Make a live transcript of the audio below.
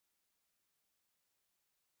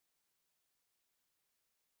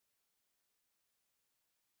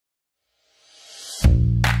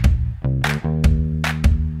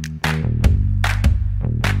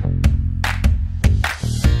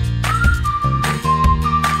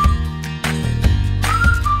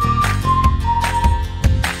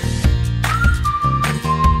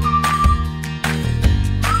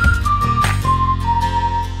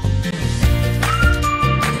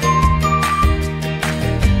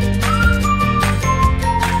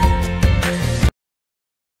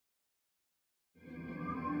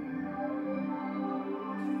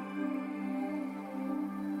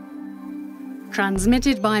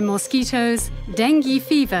Transmitted by mosquitoes, dengue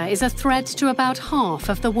fever is a threat to about half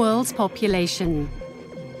of the world's population.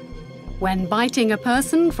 When biting a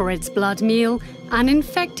person for its blood meal, an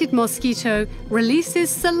infected mosquito releases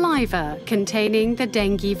saliva containing the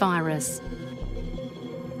dengue virus.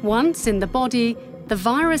 Once in the body, the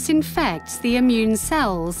virus infects the immune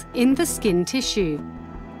cells in the skin tissue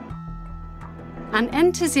and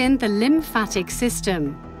enters in the lymphatic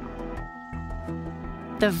system.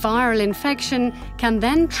 The viral infection can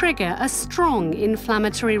then trigger a strong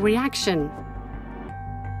inflammatory reaction.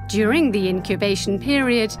 During the incubation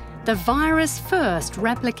period, the virus first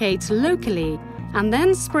replicates locally and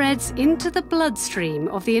then spreads into the bloodstream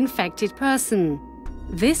of the infected person.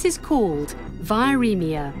 This is called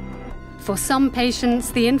viremia. For some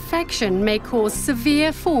patients, the infection may cause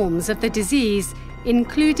severe forms of the disease,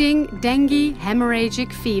 including dengue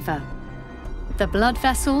hemorrhagic fever. The blood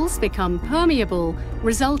vessels become permeable,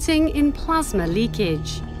 resulting in plasma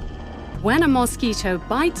leakage. When a mosquito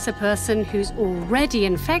bites a person who's already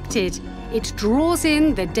infected, it draws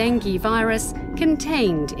in the dengue virus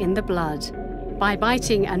contained in the blood. By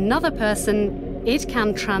biting another person, it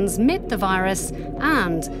can transmit the virus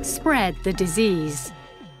and spread the disease.